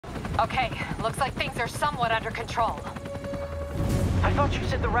Okay, looks like things are somewhat under control. I thought you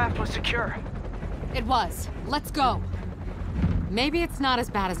said the raft was secure. It was. Let's go. Maybe it's not as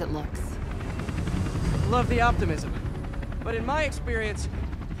bad as it looks. Love the optimism. But in my experience,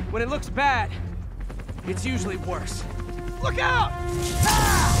 when it looks bad, it's usually worse. Look out!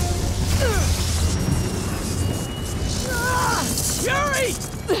 Ah! Yuri!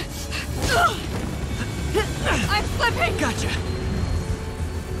 I'm slipping! Gotcha.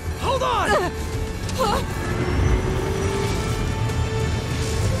 Hold on!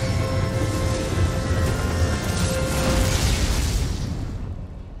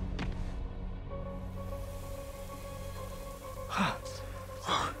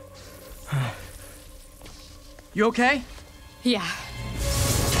 You okay? Yeah.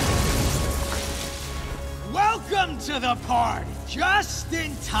 Welcome to the party! Just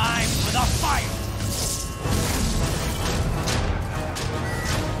in time for the fire!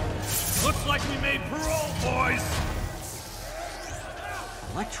 Looks like we made parole, boys!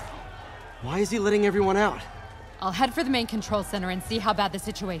 Electro? Why is he letting everyone out? I'll head for the main control center and see how bad the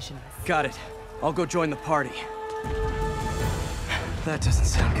situation is. Got it. I'll go join the party. That doesn't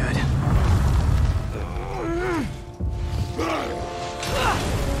sound good.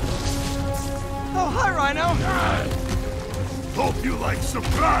 Oh, hi, Rhino! Hope you like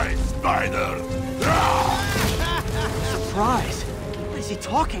surprise, Spider! Surprise? What is he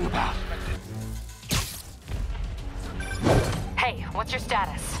talking about? Hey, what's your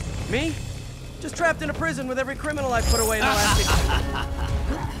status? Me? Just trapped in a prison with every criminal I put away in the last...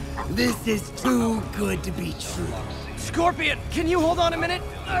 This is too good to be true. Scorpion, can you hold on a minute?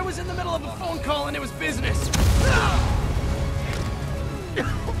 I was in the middle of a phone call and it was business.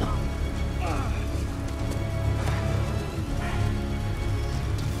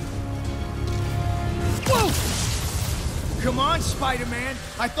 Whoa! Come on, Spider-Man.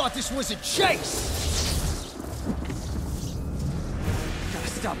 I thought this was a chase. Gotta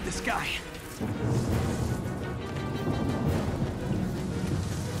stop this guy.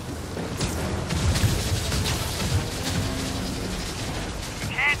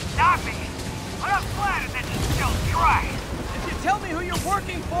 Can't stop me! But I'm glad that you still try! If you tell me who you're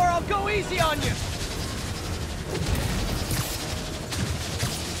working for, I'll go easy on you.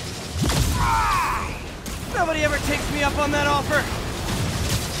 Nobody ever takes me up on that offer.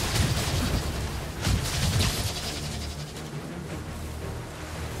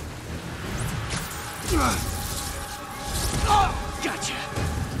 Oh, gotcha.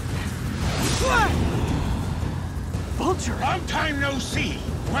 Vulture. Long time no see!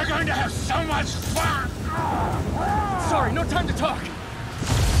 We're going to have so much fun! Sorry, no time to talk.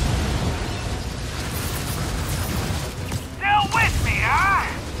 Still with me,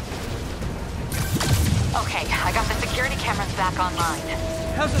 huh? Okay, I got the security cameras back online.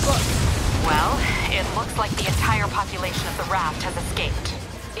 How's it look? Well, it looks like the entire population of the raft has escaped.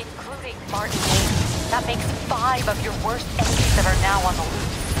 Including Martin Wayne. That makes 5 of your worst enemies that are now on the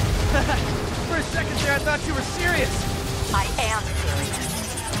loose. For a second there, I thought you were serious. I am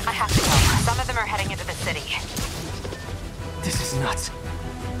serious. I have to go. Some of them are heading into the city. This is nuts.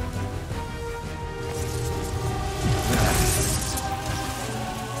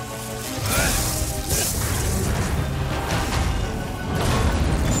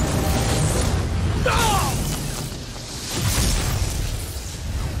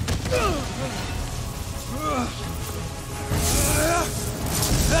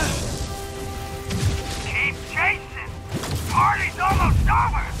 Keep chasing! Party's almost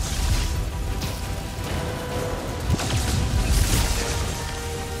over!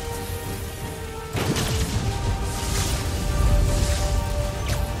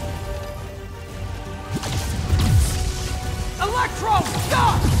 Electro,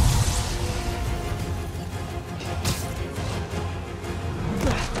 stop!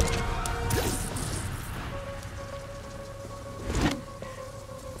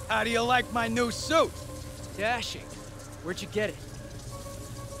 How do you like my new suit? Dashing. Where'd you get it?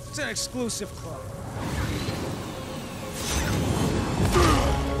 It's an exclusive club.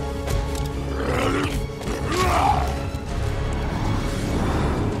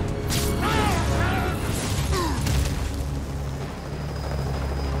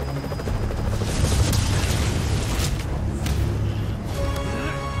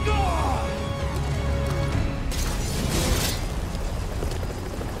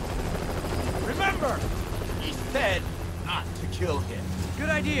 Remember, he said not to kill him. Good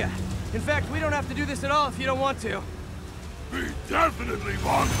idea. In fact, we don't have to do this at all if you don't want to. We definitely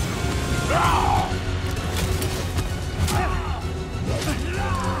want to. Ah!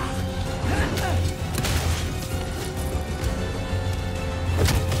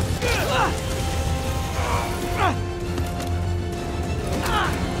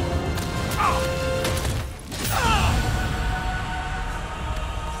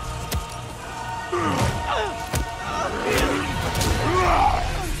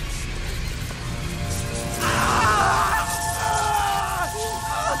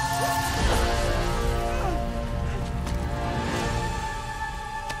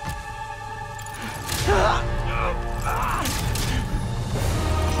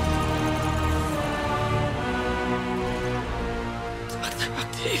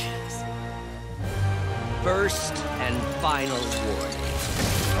 first and final warning.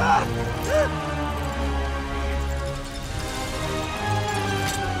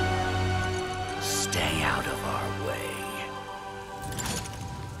 Stay out of our way.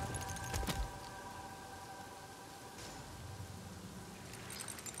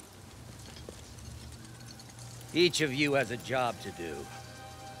 Each of you has a job to do.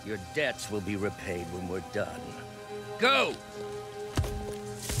 Your debts will be repaid when we're done. Go!